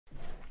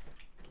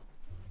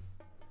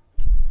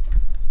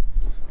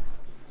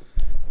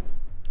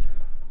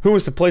Who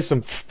wants to play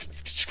some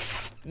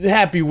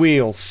Happy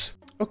Wheels?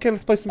 Okay,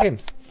 let's play some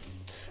games.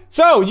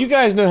 So, you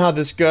guys know how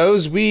this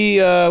goes. We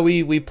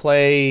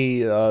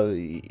play,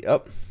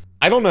 oh.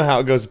 I don't know how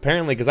it goes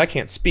apparently because I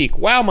can't speak.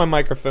 Wow, my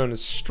microphone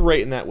is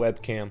straight in that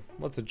webcam.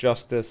 Let's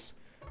adjust this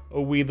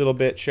a wee little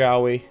bit,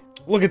 shall we?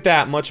 Look at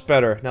that, much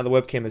better. Now the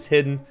webcam is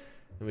hidden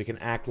and we can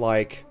act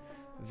like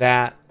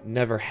that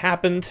never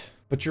happened.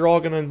 But you're all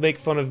gonna make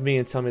fun of me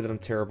and tell me that I'm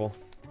terrible.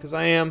 Because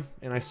I am,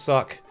 and I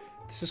suck.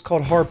 This is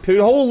called Harpoon.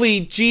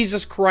 Holy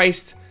Jesus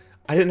Christ!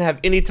 I didn't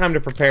have any time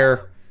to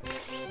prepare.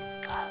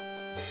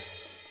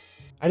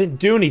 I didn't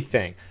do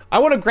anything. I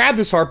want to grab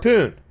this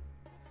harpoon.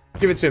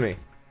 Give it to me.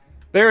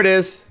 There it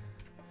is.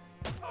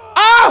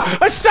 Oh!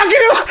 I stuck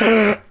it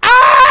in. Ah!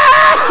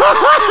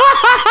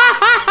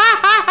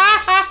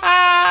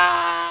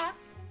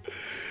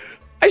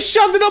 I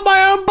shoved it up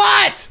my own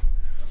butt.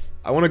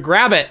 I want to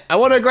grab it. I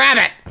want to grab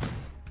it.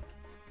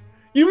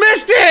 You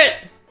missed it.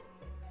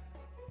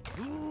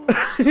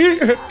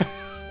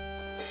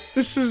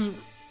 This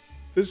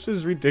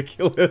is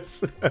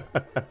ridiculous.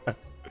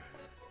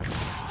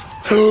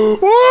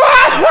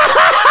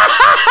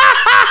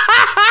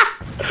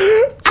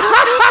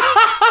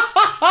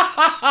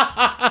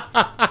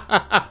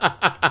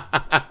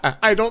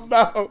 I don't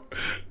know.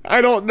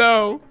 I don't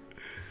know.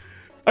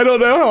 I don't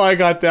know how I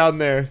got down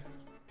there.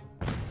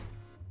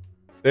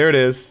 There it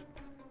is.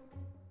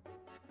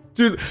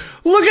 Dude,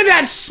 look at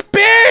that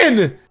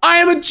spin! I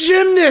am a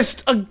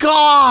gymnast, a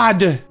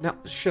god! Now,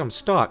 shit, I'm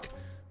stuck.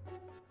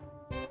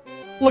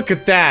 Look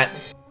at that.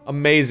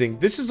 Amazing.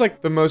 This is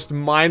like the most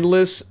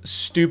mindless,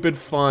 stupid,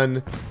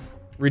 fun,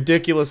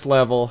 ridiculous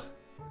level.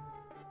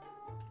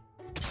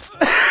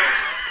 I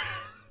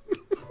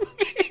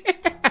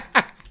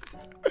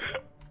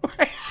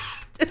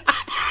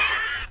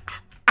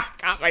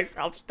got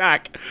myself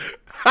stuck.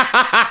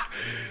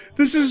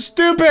 This is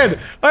stupid!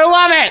 I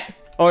love it!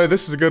 Oh, yeah,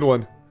 this is a good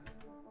one.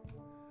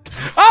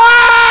 Oh!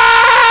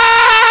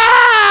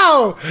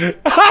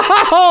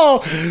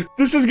 Oh!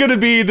 This is gonna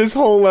be this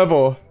whole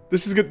level.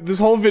 This is good. This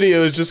whole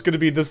video is just gonna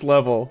be this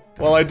level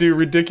while I do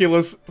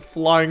ridiculous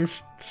flying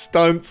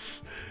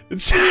stunts.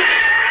 It's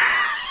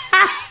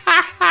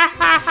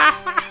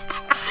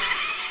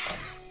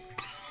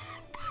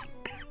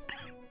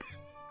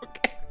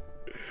okay.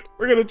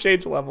 We're gonna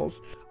change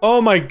levels.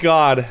 Oh my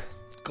god.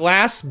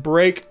 Glass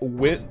break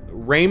with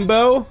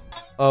rainbow?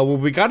 Well,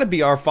 we gotta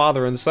be our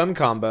father and son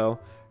combo.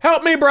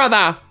 Help me,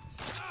 brother!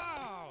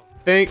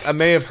 Think I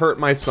may have hurt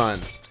my son.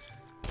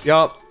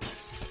 Yup.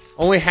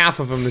 Only half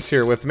of him is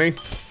here with me.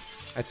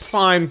 That's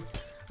fine.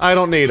 I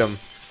don't need him.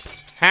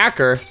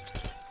 Hacker?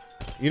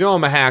 You know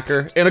I'm a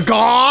hacker. And a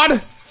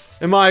god?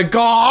 Am I a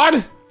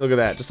god? Look at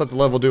that. Just let the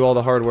level do all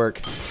the hard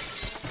work.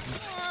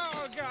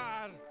 Oh,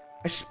 God.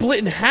 I split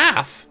in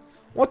half.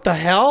 What the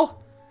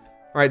hell?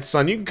 Alright,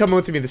 son, you can come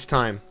with me this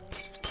time.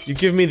 You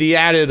give me the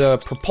added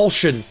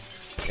propulsion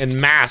and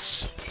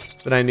mass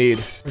that I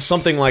need. Or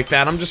something like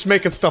that. I'm just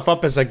making stuff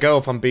up as I go,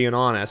 if I'm being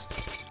honest.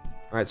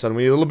 Alright, son,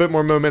 we need a little bit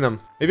more momentum.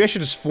 Maybe I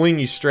should just fling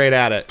you straight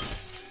at it.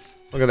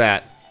 Look at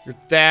that. Your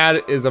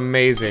dad is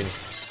amazing.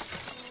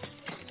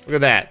 Look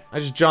at that. I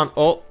just jumped.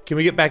 Oh, can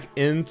we get back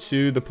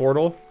into the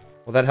portal?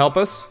 Will that help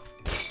us?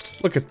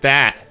 Look at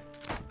that.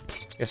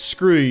 Yeah,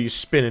 screw you, you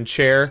spinning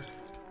chair.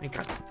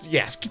 God,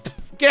 yes,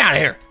 get out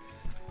of here.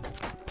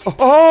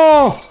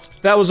 Oh,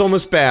 that was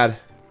almost bad.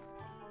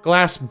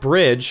 Glass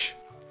bridge.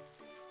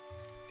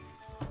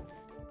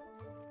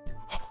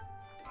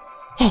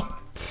 Oh.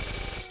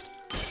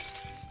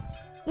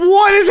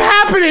 What is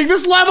happening?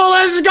 This level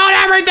has got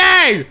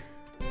everything!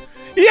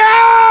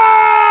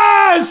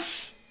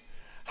 Yes!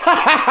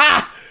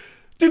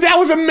 Dude, that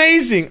was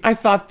amazing! I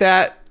thought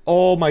that...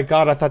 Oh my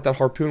god, I thought that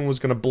harpoon was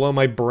gonna blow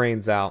my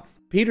brains out.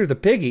 Peter the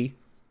piggy?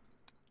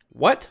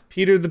 What?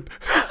 Peter the...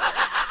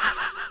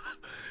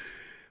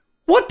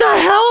 What the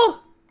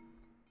hell?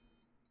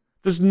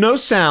 There's no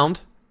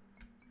sound.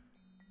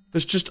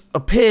 There's just a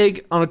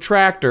pig on a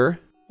tractor.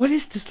 What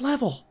is this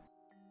level?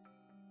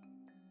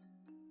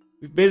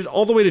 We've made it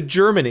all the way to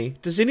Germany.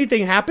 Does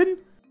anything happen?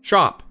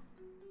 Shop.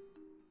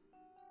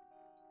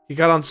 He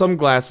got on some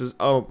glasses.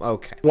 Oh,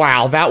 okay.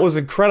 Wow, that was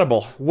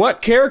incredible.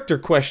 What character,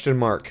 question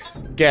mark?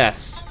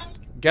 Guess.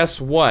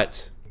 Guess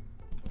what?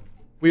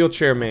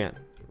 Wheelchair man.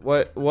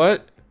 What?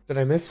 Did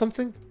I miss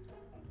something?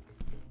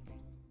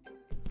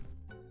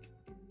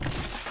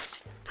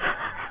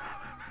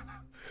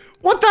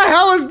 What the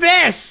hell is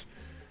this?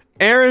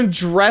 Aaron,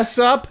 dress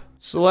up.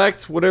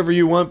 Select whatever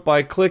you want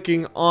by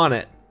clicking on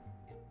it.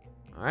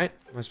 Alright,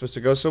 am I supposed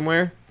to go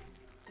somewhere?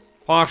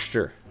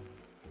 Posture.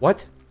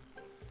 What?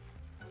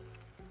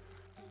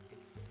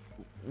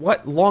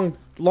 What? Long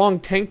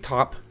tank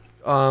top?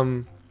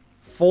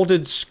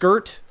 Folded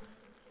skirt?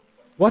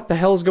 What the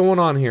hell is going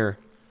on here?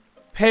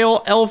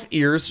 Pale elf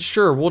ears?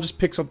 Sure, we'll just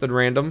pick something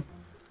random.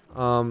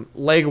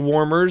 Leg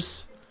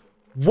warmers.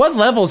 What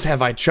levels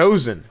have I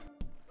chosen?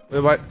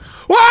 What?!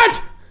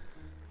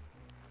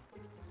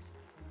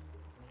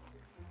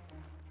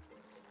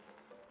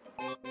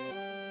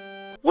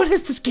 What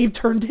has this game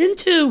turned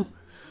into?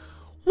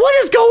 What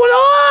is going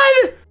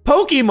on?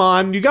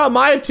 Pokemon, you got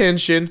my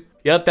attention.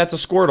 Yep, that's a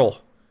Squirtle.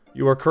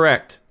 You are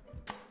correct.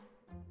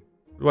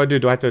 What do I do?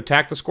 Do I have to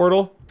attack the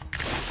Squirtle?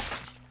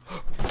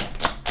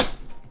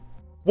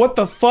 What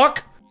the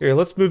fuck? Here,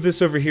 let's move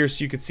this over here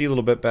so you can see a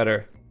little bit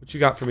better. What you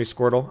got for me,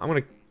 Squirtle?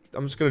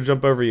 I'm just gonna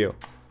jump over you.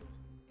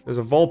 There's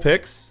a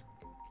Vulpix.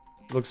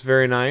 Looks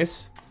very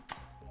nice.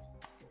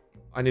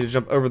 I need to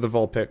jump over the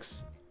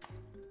Vulpix.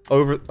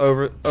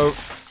 Over.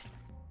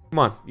 Come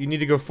on, you need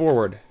to go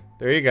forward.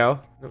 There you go.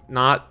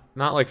 Not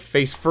like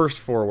face first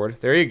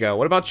forward. There you go.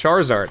 What about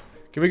Charizard?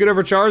 Can we get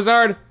over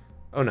Charizard?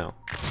 Oh no.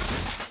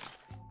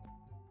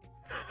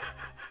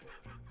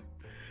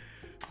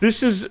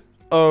 This is,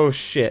 oh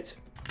shit.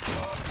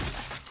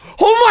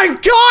 Oh my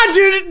god,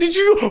 dude, did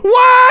you,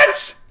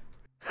 what?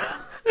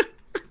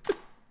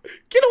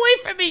 Get away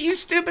from me, you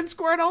stupid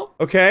Squirtle.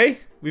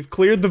 Okay, we've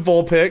cleared the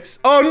Vulpix.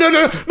 Oh, no,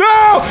 no,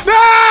 no,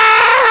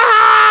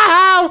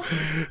 no!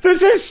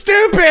 This is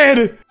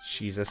stupid!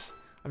 Jesus,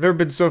 I've never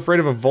been so afraid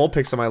of a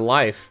Vulpix in my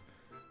life.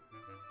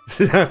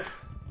 I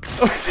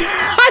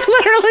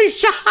literally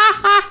shot,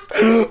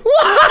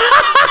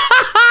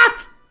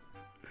 what?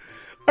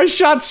 I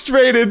shot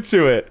straight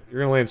into it.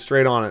 You're gonna land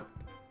straight on it.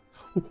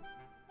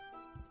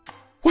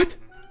 What?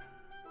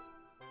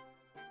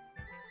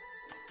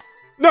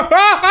 No!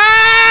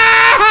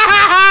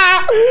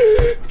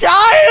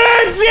 God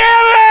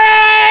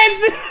damn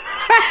it!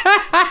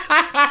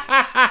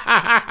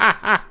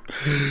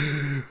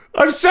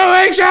 I'm so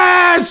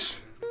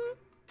anxious!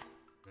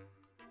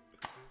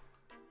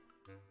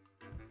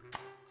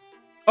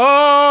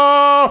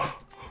 Oh!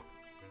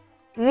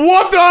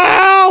 What the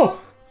hell?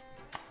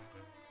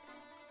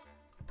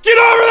 Get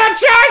over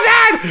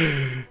that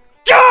Charizard!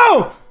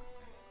 Go!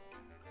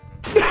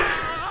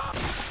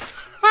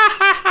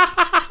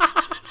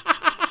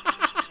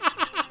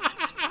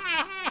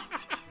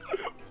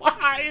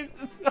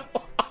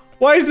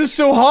 Why is this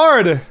so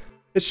hard?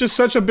 It's just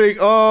such a big,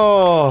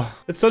 oh,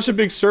 it's such a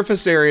big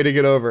surface area to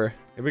get over.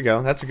 Here we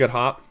go, that's a good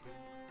hop.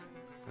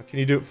 Now, can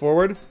you do it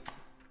forward?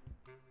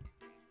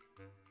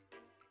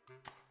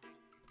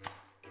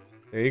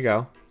 There you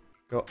go.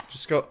 Go,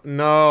 just go,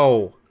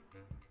 no.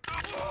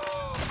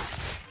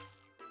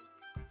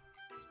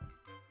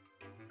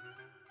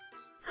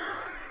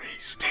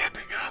 He's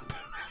standing up.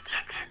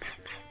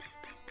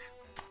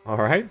 All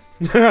right.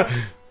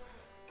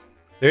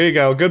 There you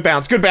go. Good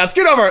bounce. Good bounce.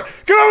 Get over it.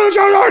 Get over the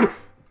Charizard.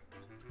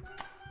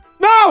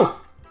 No.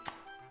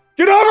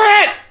 Get over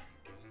it.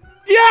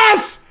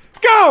 Yes.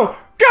 Go.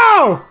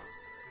 Go.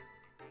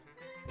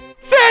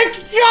 Thank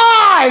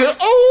God.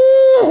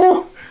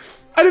 Oh.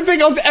 I didn't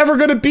think I was ever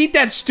going to beat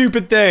that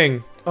stupid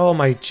thing. Oh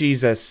my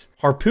Jesus.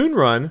 Harpoon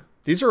run.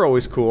 These are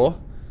always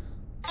cool.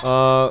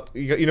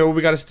 You know,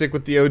 we got to stick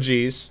with the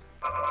OGs.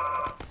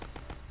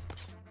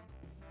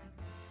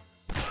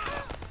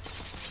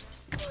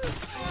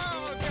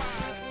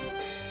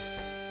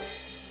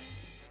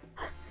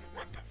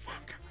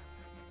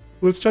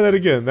 Let's try that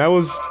again. That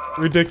was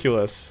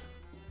ridiculous.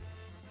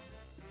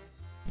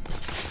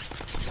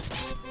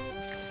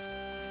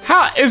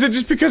 How? Is it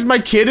just because my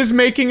kid is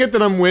making it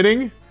that I'm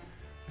winning?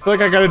 I feel like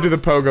I gotta do the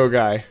pogo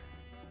guy.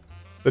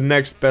 The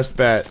next best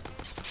bet.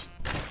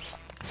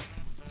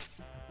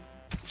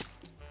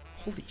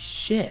 Holy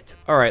shit.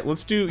 Alright,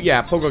 let's do,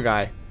 yeah, pogo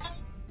guy.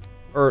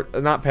 Or,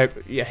 not peg,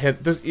 yeah,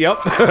 hit this, yep.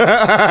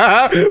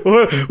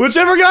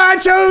 Whichever guy I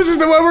chose is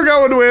the one we're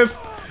going with.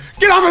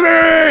 Get off of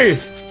me!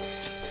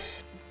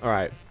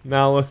 Alright,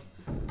 now let's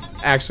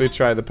actually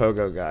try the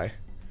pogo guy.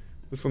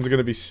 This one's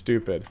gonna be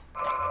stupid.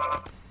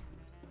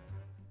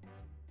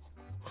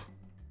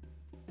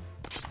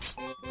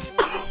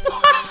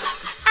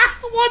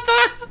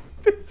 What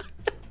the?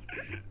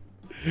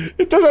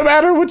 It doesn't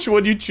matter which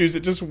one you choose,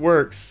 it just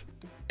works.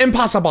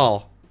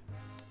 Impossible!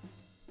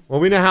 Well,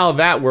 we know how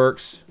that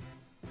works.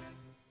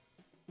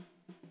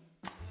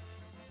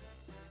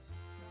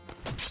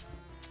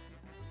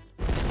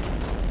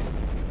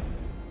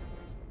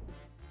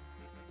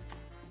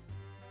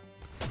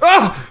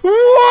 Ah!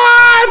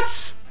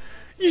 What?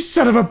 You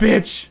son of a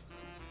bitch!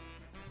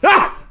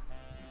 Ah!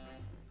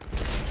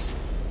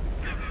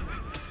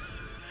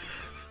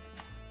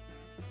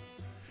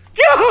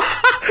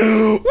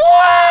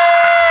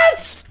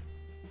 What?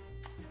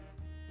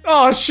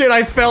 Oh shit,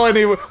 I fell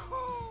anyway.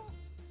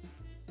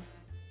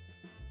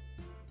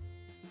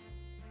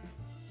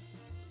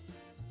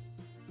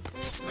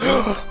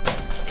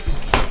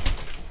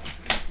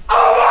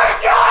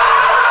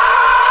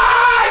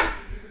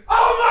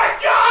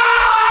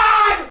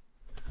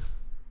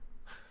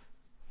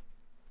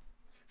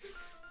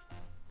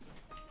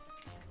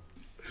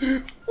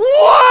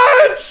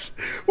 What?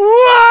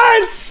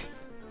 What?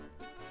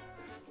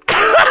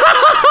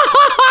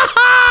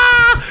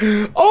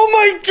 Oh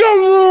my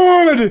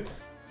god, Lord!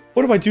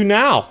 What do I do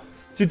now?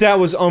 Dude, that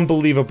was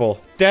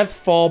unbelievable. Death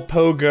Fall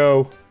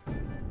Pogo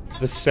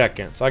the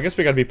second. So I guess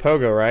we gotta be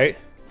Pogo, right?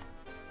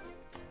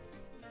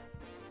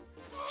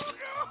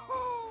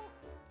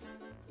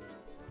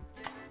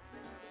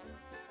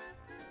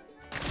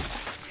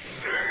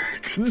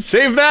 Couldn't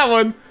save that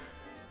one.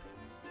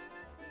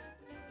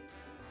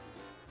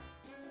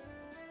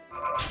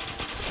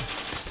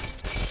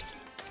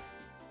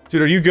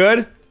 Dude, are you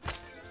good?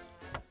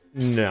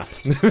 No.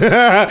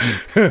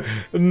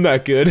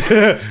 Not good.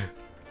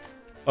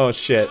 Oh,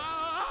 shit.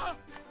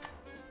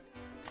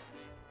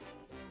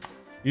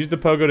 Use the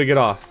pogo to get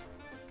off.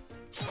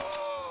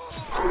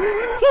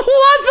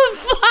 What the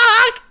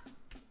fuck?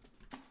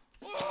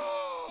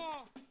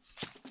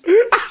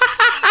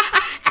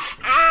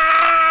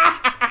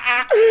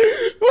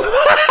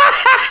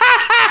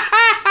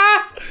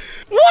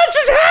 What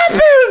just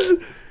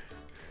happened?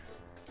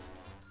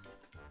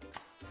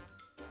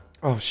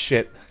 Oh,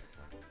 shit.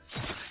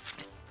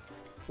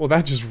 Well,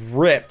 that just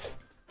ripped.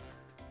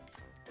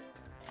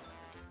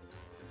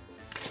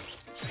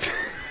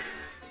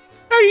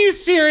 Are you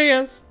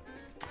serious?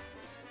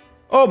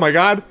 Oh my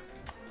god.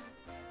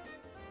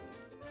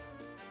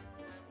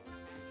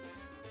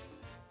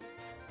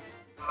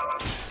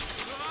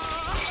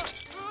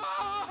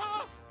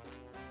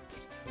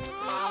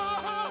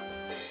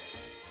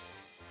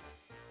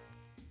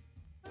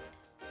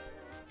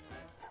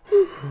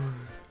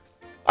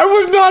 I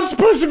was not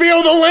supposed to be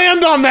able to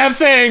land on that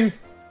thing!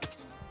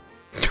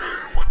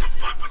 What the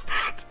fuck was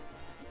that?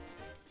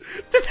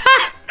 Did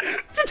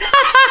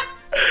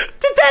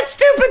that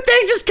stupid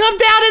thing just come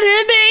down and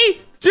hit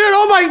me? Dude,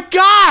 oh my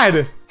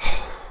god!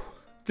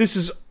 This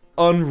is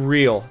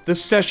unreal.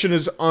 This session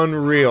is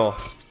unreal.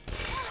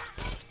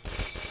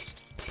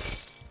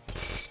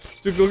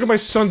 Dude, look at my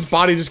son's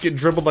body just get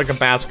dribbled like a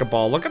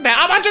basketball. Look at that.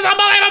 How much is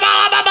unbelievable?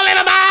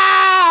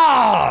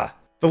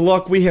 The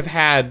luck we have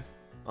had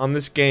on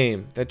this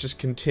game that just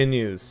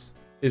continues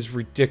is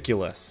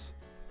ridiculous.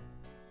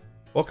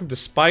 Welcome to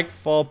Spike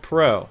Fall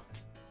Pro.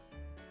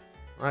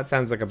 Well, that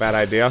sounds like a bad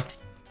idea.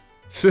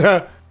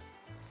 That's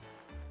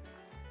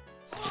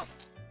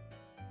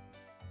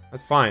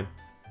fine.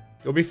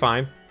 You'll be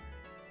fine.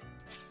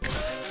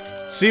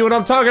 See what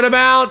I'm talking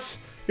about?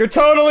 You're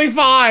totally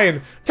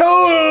fine.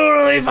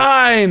 Totally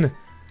fine.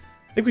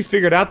 I think we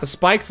figured out the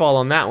spike fall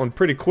on that one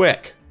pretty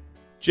quick.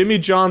 Jimmy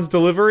John's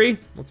delivery.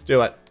 Let's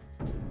do it.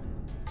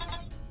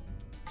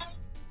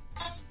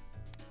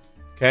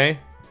 Okay.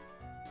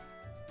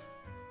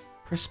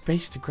 Press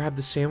space to grab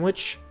the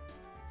sandwich.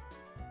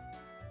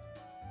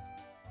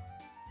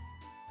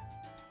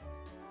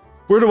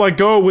 Where do I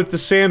go with the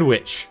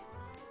sandwich?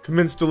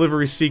 Commence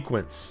delivery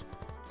sequence.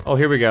 Oh,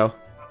 here we go.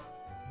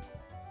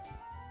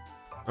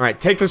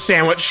 Alright, take the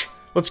sandwich.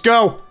 Let's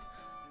go.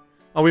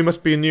 Oh, we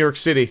must be in New York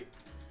City.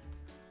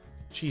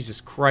 Jesus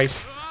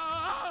Christ.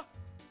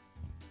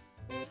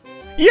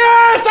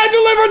 Yes! I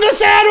delivered the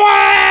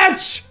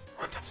sandwich!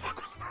 What the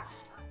fuck was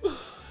this?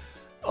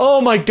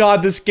 Oh my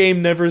god, this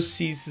game never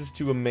ceases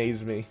to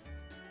amaze me.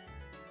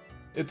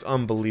 It's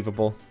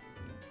unbelievable.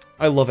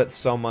 I love it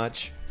so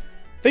much.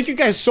 Thank you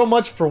guys so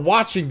much for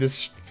watching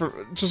this,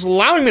 for just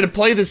allowing me to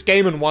play this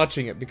game and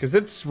watching it, because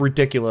it's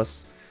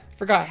ridiculous. I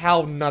forgot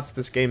how nuts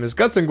this game is.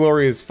 Guts and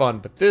Glory is fun,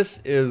 but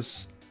this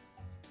is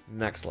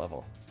next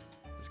level.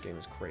 This game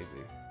is crazy.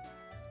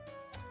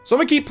 So I'm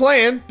gonna keep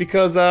playing,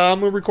 because I'm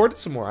gonna record it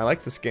some more. I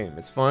like this game.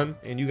 It's fun,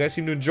 and you guys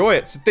seem to enjoy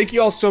it. So thank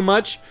you all so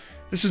much.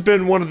 This has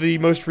been one of the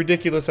most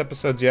ridiculous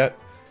episodes yet.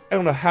 I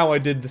don't know how I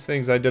did the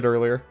things I did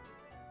earlier.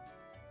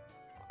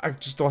 I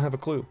just don't have a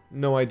clue.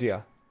 No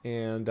idea.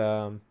 And,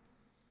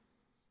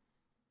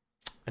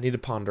 I need to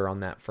ponder on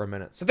that for a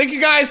minute. So thank you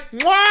guys.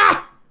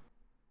 Mwah!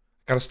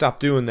 Gotta stop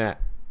doing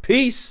that.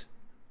 Peace.